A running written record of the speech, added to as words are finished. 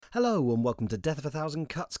Hello and welcome to Death of a Thousand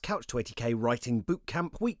Cuts Couch to 80k Writing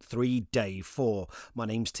Bootcamp Week 3 Day 4. My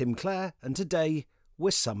name's Tim Clare and today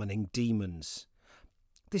we're summoning demons.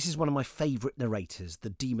 This is one of my favourite narrators, the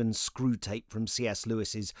demon Screwtape from C.S.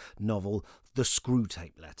 Lewis's novel The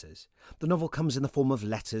Screwtape Letters. The novel comes in the form of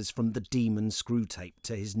letters from the demon Screwtape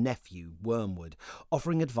to his nephew, Wormwood,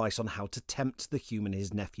 offering advice on how to tempt the human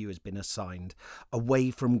his nephew has been assigned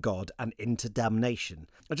away from God and into damnation.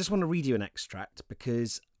 I just want to read you an extract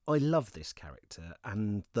because I love this character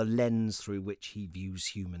and the lens through which he views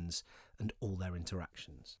humans and all their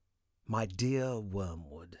interactions. My dear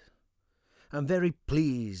Wormwood, I'm very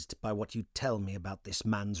pleased by what you tell me about this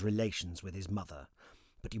man's relations with his mother,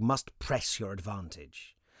 but you must press your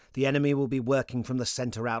advantage. The enemy will be working from the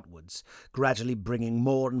centre outwards, gradually bringing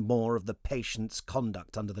more and more of the patient's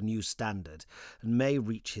conduct under the new standard, and may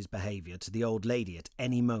reach his behaviour to the old lady at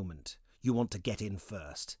any moment. You want to get in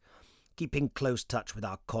first. Keep in close touch with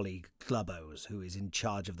our colleague Clubbos, who is in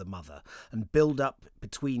charge of the mother, and build up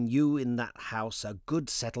between you in that house a good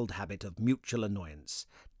settled habit of mutual annoyance,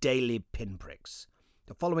 daily pinpricks.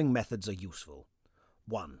 The following methods are useful.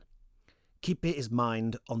 1. Keep his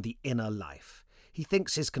mind on the inner life. He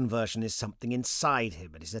thinks his conversion is something inside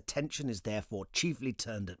him, and his attention is therefore chiefly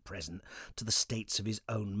turned at present to the states of his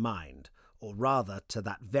own mind, or rather to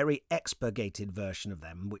that very expurgated version of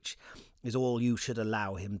them which is all you should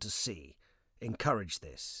allow him to see. Encourage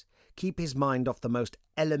this. Keep his mind off the most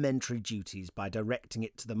elementary duties by directing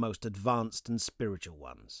it to the most advanced and spiritual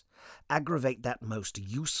ones. Aggravate that most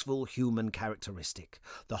useful human characteristic,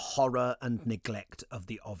 the horror and neglect of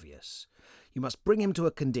the obvious. You must bring him to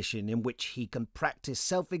a condition in which he can practice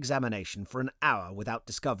self-examination for an hour without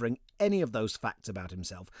discovering any of those facts about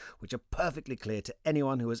himself which are perfectly clear to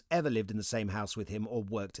anyone who has ever lived in the same house with him or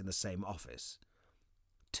worked in the same office.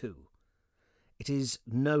 2. It is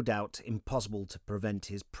no doubt impossible to prevent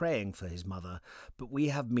his praying for his mother, but we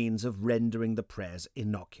have means of rendering the prayers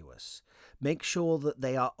innocuous. Make sure that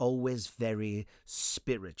they are always very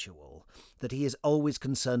spiritual, that he is always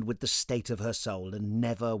concerned with the state of her soul and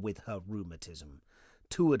never with her rheumatism.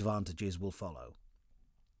 2 advantages will follow.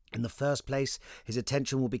 In the first place, his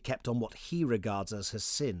attention will be kept on what he regards as her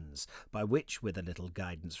sins, by which, with a little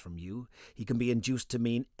guidance from you, he can be induced to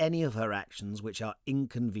mean any of her actions which are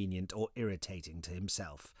inconvenient or irritating to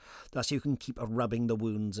himself. Thus you can keep rubbing the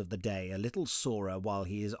wounds of the day a little sorer while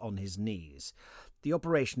he is on his knees. The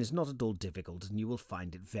operation is not at all difficult, and you will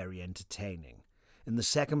find it very entertaining. In the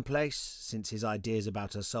second place, since his ideas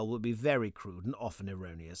about her soul will be very crude and often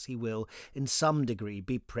erroneous, he will, in some degree,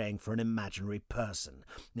 be praying for an imaginary person,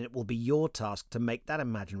 and it will be your task to make that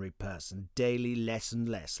imaginary person daily less and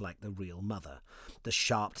less like the real mother, the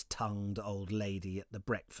sharp-tongued old lady at the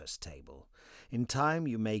breakfast table. In time,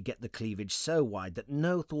 you may get the cleavage so wide that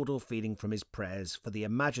no thought or feeling from his prayers for the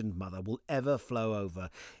imagined mother will ever flow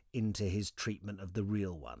over into his treatment of the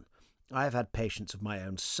real one. I have had patients of my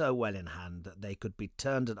own so well in hand that they could be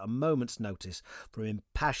turned at a moment's notice from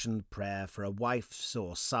impassioned prayer for a wife's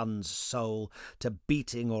or son's soul to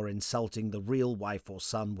beating or insulting the real wife or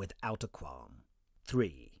son without a qualm.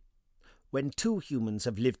 3. When 2 humans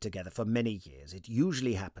have lived together for many years, it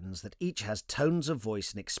usually happens that each has tones of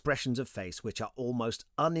voice and expressions of face which are almost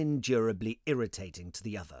unendurably irritating to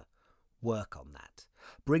the other. Work on that.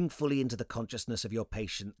 Bring fully into the consciousness of your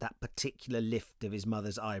patient that particular lift of his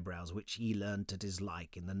mother's eyebrows which he learned to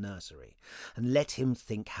dislike in the nursery, and let him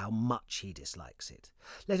think how much he dislikes it.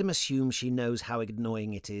 Let him assume she knows how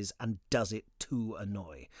annoying it is and does it to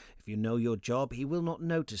annoy. If you know your job, he will not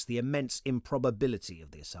notice the immense improbability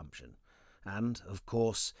of the assumption. And, of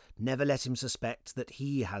course, never let him suspect that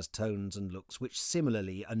he has tones and looks which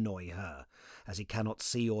similarly annoy her. As he cannot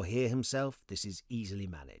see or hear himself, this is easily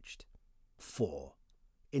managed. 4.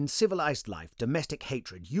 In civilized life, domestic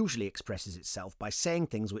hatred usually expresses itself by saying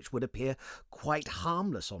things which would appear quite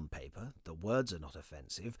harmless on paper, the words are not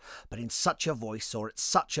offensive, but in such a voice or at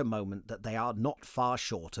such a moment that they are not far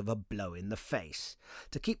short of a blow in the face.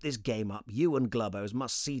 To keep this game up, you and Glubbos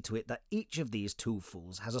must see to it that each of these 2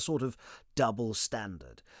 fools has a sort of double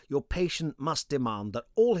standard. Your patient must demand that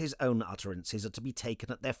all his own utterances are to be taken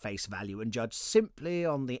at their face value and judged simply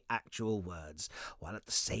on the actual words, while at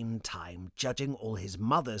the same time judging all his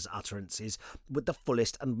mother's utterances with the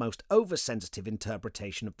fullest and most oversensitive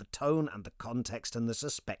interpretation of the tone and the context and the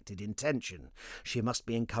suspected intention. She must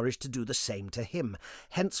be encouraged to do the same to him.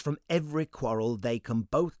 Hence, from every quarrel they can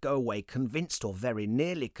both go away convinced or very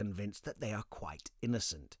nearly convinced that they are quite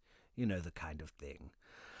innocent. You know the kind of thing.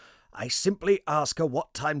 I simply ask her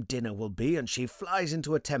what time dinner will be, and she flies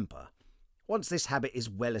into a temper. Once this habit is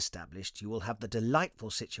well established, you will have the delightful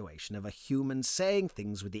situation of a human saying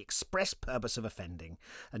things with the express purpose of offending,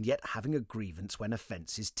 and yet having a grievance when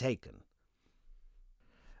offence is taken.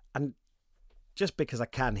 And just because I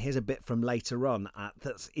can, here's a bit from later on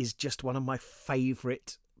that is just one of my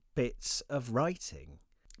favourite bits of writing.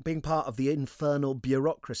 Being part of the infernal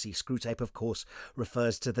bureaucracy, Screwtape, of course,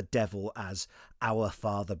 refers to the devil as our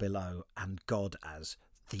father below and God as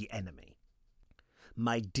the enemy.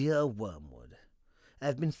 My dear Wormwood, I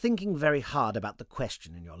have been thinking very hard about the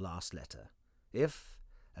question in your last letter. If,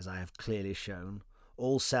 as I have clearly shown,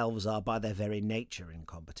 all selves are by their very nature in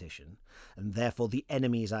competition, and therefore the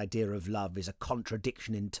enemy's idea of love is a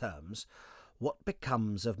contradiction in terms, what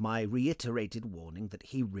becomes of my reiterated warning that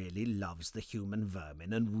he really loves the human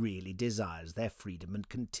vermin and really desires their freedom and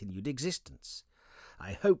continued existence?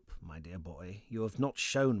 I hope, my dear boy, you have not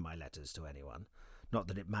shown my letters to anyone. Not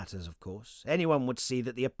that it matters, of course. Anyone would see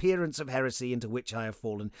that the appearance of heresy into which I have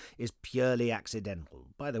fallen is purely accidental.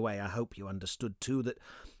 By the way, I hope you understood, too, that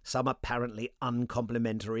some apparently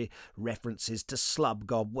uncomplimentary references to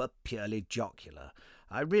Slubgob were purely jocular.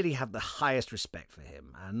 I really have the highest respect for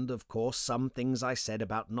him, and, of course, some things I said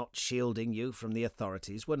about not shielding you from the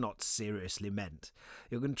authorities were not seriously meant.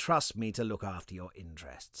 You can trust me to look after your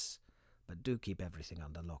interests. But do keep everything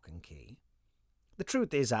under lock and key. The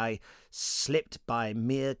truth is, I slipped by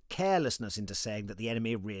mere carelessness into saying that the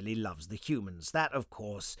enemy really loves the humans. That, of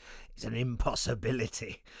course, is an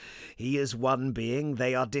impossibility. He is one being,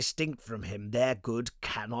 they are distinct from him. Their good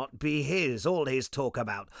cannot be his. All his talk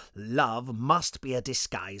about love must be a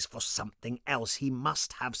disguise for something else. He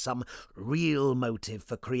must have some real motive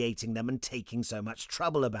for creating them and taking so much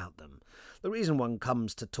trouble about them. The reason one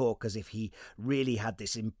comes to talk as if he really had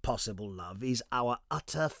this impossible love is our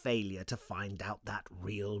utter failure to find out that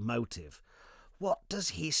real motive. What does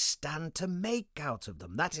he stand to make out of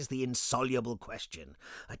them? That is the insoluble question.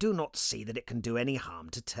 I do not see that it can do any harm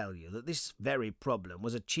to tell you that this very problem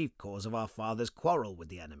was a chief cause of our father's quarrel with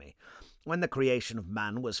the enemy. When the creation of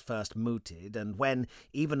man was first mooted, and when,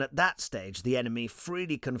 even at that stage, the enemy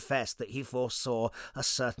freely confessed that he foresaw a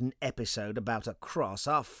certain episode about a cross,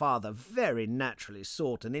 our father very naturally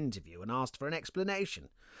sought an interview and asked for an explanation.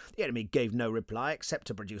 The enemy gave no reply except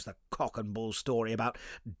to produce the cock-and-bull story about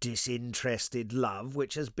disinterested love,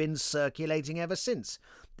 which has been circulating ever since.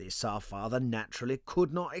 This our father naturally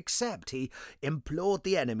could not accept. He implored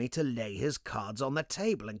the enemy to lay his cards on the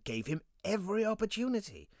table and gave him every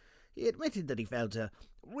opportunity. He admitted that he felt a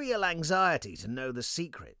real anxiety to know the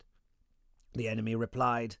secret. The enemy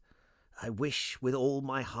replied, "I wish with all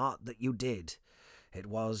my heart that you did." It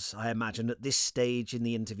was, I imagine, at this stage in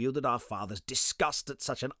the interview that our father's disgust at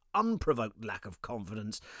such an unprovoked lack of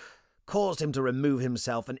confidence caused him to remove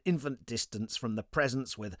himself an infinite distance from the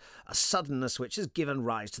presence with a suddenness which has given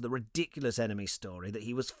rise to the ridiculous enemy story that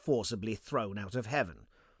he was forcibly thrown out of heaven.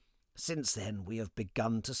 Since then, we have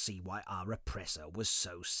begun to see why our oppressor was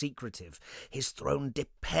so secretive. His throne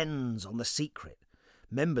depends on the secret.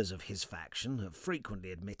 Members of his faction have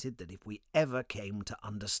frequently admitted that if we ever came to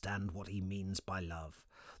understand what he means by love,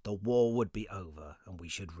 the war would be over and we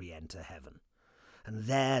should re-enter heaven. And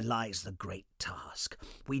there lies the great task.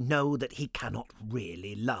 We know that he cannot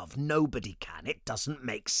really love. Nobody can. It doesn't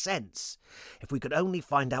make sense. If we could only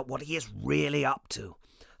find out what he is really up to.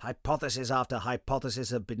 Hypothesis after hypothesis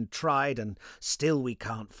have been tried, and still we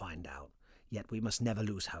can't find out. Yet we must never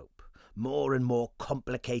lose hope. More and more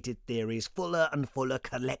complicated theories, fuller and fuller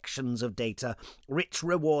collections of data, rich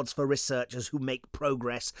rewards for researchers who make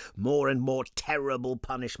progress, more and more terrible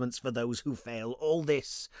punishments for those who fail. All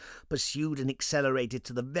this, pursued and accelerated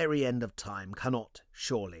to the very end of time, cannot,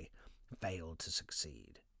 surely, fail to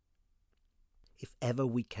succeed. If ever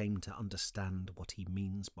we came to understand what he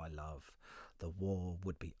means by love, the war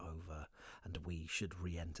would be over and we should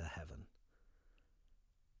re-enter heaven.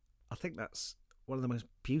 I think that's one of the most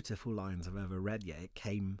beautiful lines I've ever read, yet it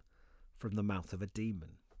came from the mouth of a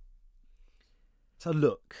demon. So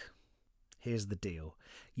look, here's the deal.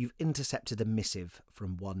 You've intercepted a missive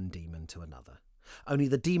from one demon to another. Only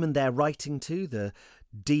the demon they're writing to, the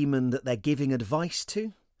demon that they're giving advice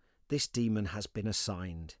to, this demon has been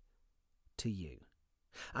assigned to you.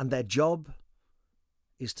 And their job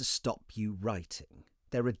is to stop you writing.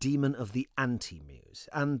 They're a demon of the anti-muse,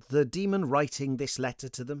 and the demon writing this letter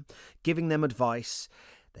to them, giving them advice,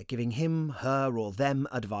 they're giving him, her, or them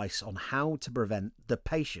advice on how to prevent the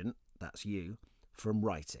patient, that's you, from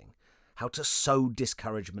writing. How to sow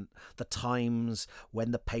discouragement, the times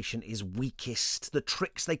when the patient is weakest, the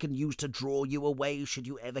tricks they can use to draw you away should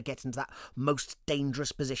you ever get into that most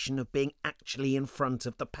dangerous position of being actually in front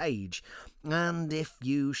of the page. And if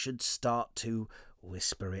you should start to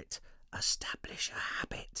whisper it Establish a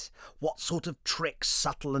habit. What sort of tricks,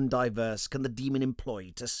 subtle and diverse, can the demon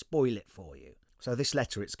employ to spoil it for you? So this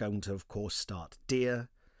letter, it's going to, of course, start Dear,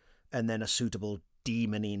 and then a suitable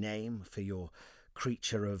demony name for your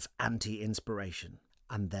creature of anti-inspiration,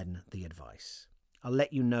 and then the advice. I'll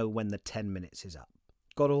let you know when the 10 minutes is up.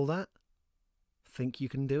 Got all that? Think you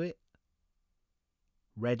can do it?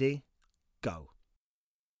 Ready? Go.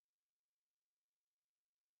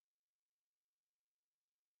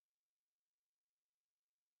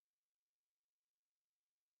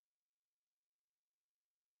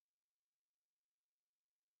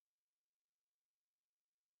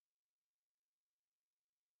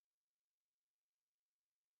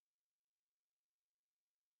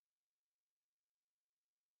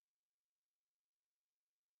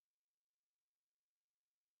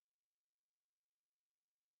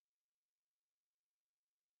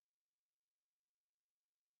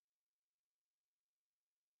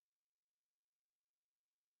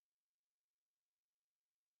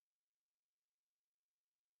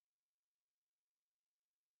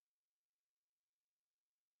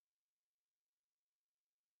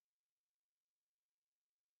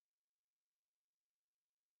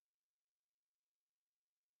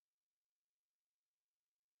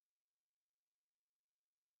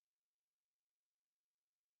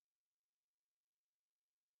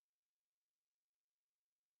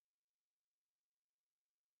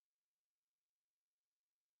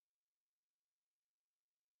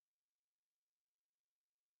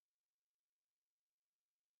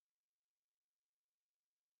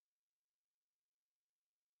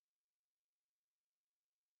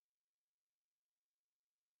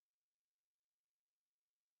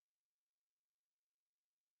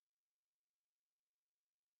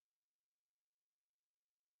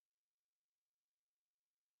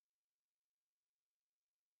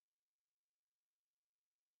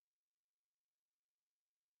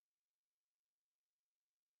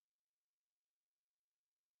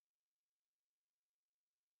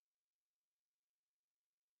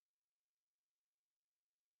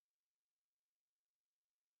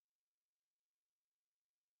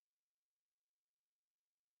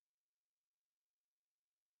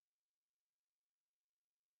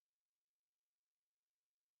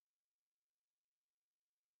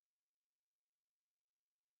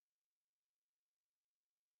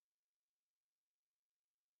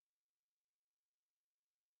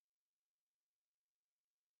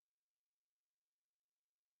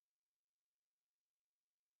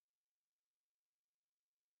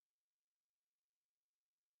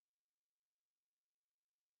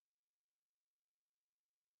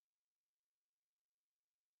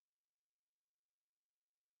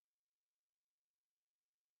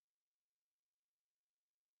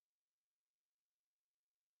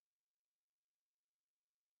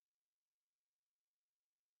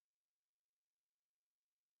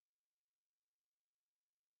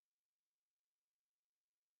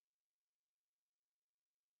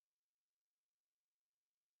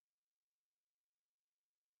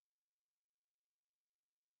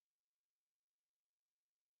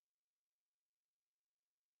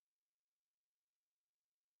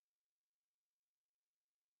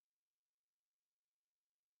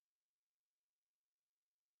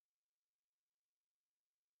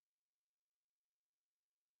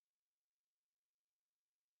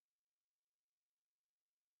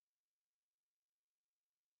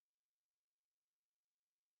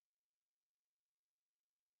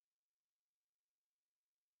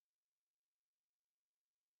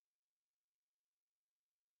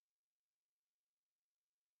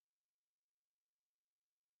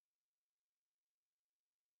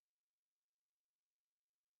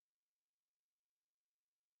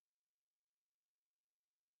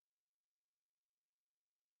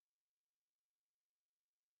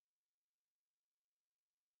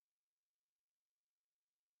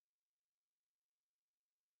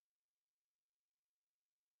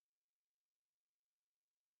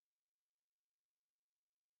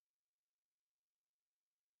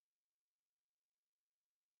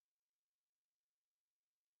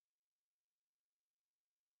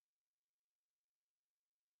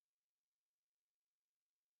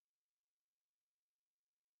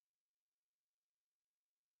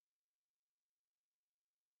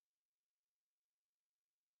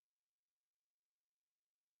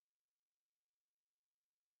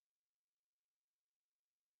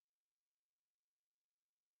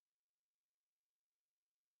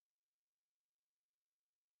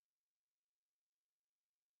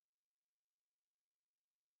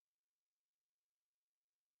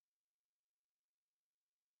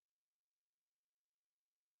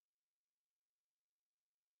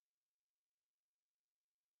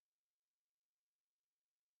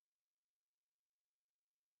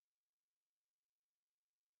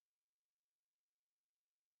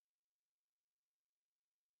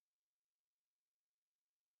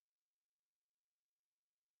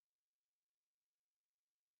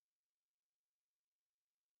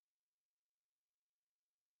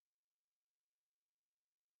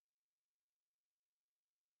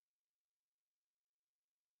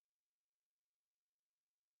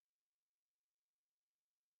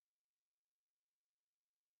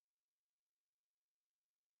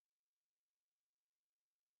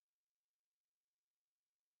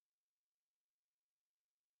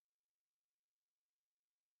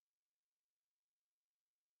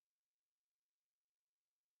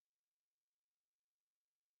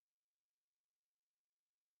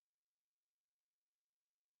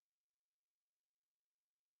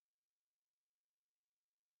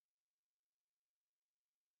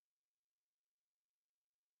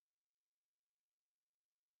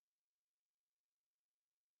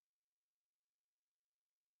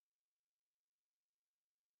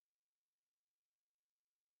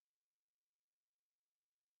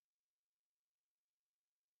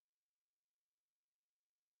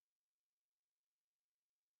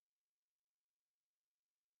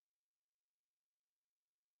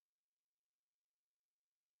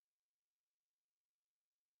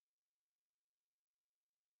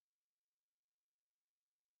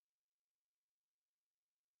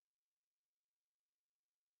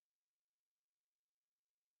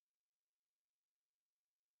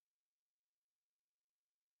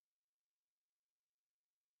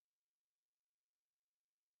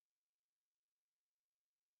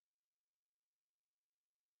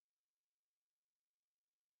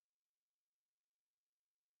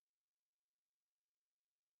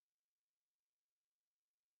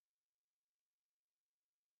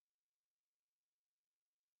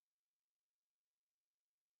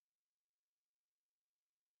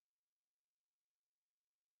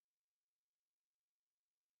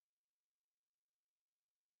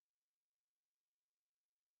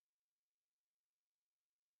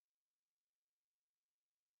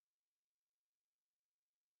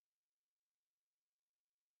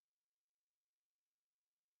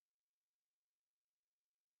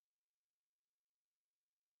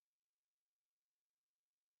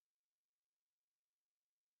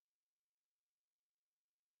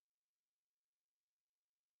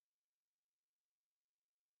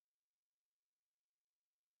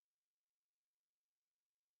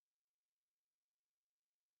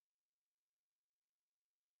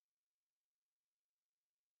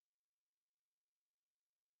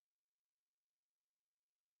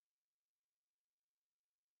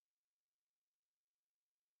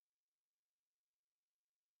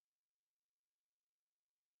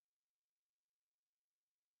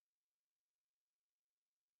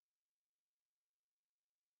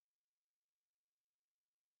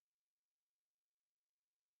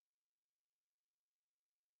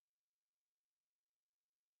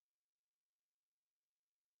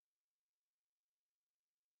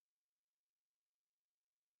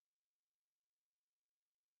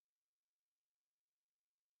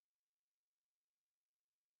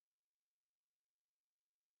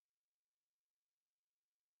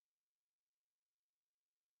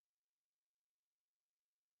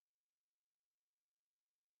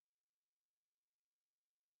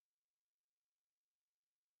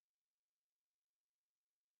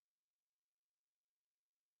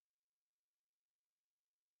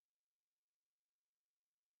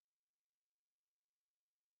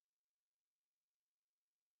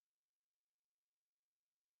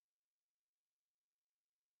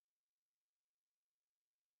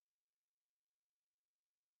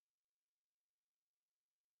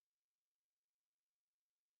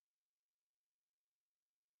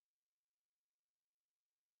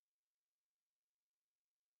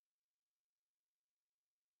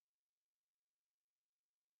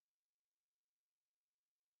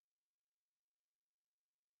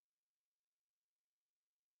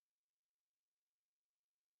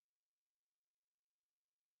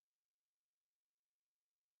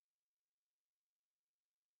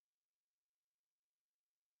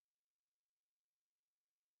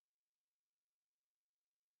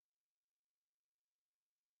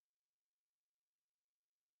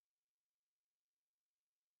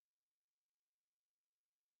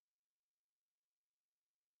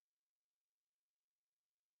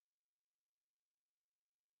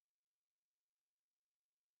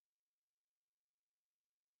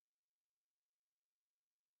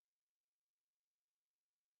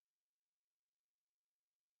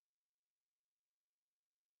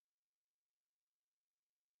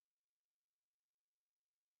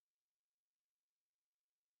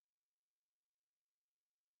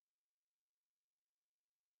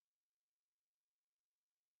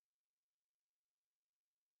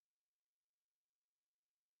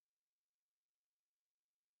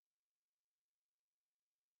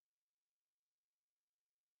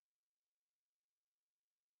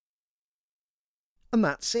 And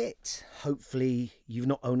that's it. Hopefully you've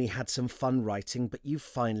not only had some fun writing, but you've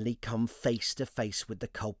finally come face to face with the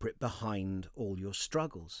culprit behind all your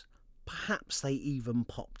struggles. Perhaps they even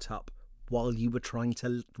popped up while you were trying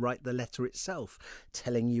to write the letter itself,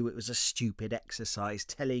 telling you it was a stupid exercise,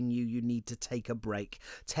 telling you need to take a break,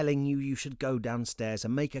 telling you should go downstairs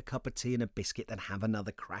and make a cup of tea and a biscuit and have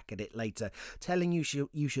another crack at it later, telling you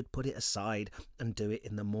should put it aside and do it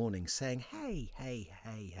in the morning, saying, hey,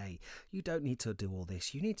 you don't need to do all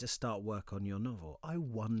this, you need to start work on your novel. I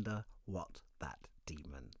wonder what that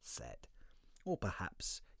demon said. Or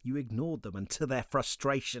perhaps you ignored them, and to their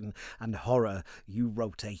frustration and horror, you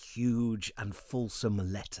wrote a huge and fulsome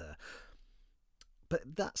letter.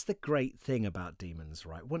 But that's the great thing about demons,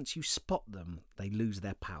 right? Once you spot them, they lose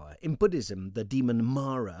their power. In Buddhism, the demon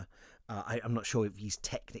Mara, I'm not sure if he's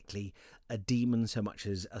technically a demon so much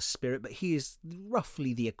as a spirit, but he is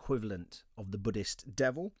roughly the equivalent of the Buddhist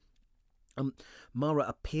devil. Mara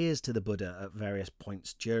appears to the Buddha at various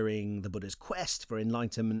points during the Buddha's quest for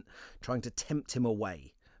enlightenment, trying to tempt him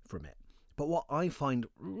away from it. But what I find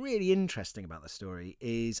really interesting about the story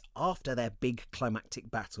is after their big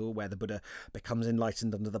climactic battle where the Buddha becomes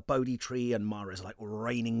enlightened under the Bodhi tree and Mara's like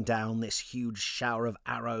raining down this huge shower of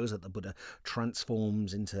arrows that the Buddha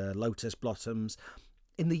transforms into lotus blossoms.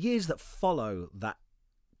 In the years that follow that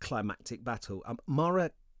climactic battle,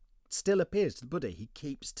 Mara still appears to the Buddha. He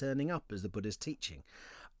keeps turning up as the Buddha's teaching.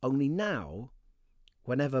 Only now,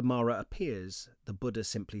 whenever Mara appears, the Buddha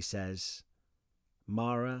simply says,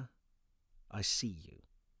 "Mara, I see you."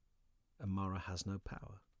 And Mara has no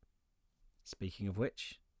power. Speaking of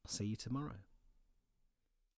which, I'll see you tomorrow.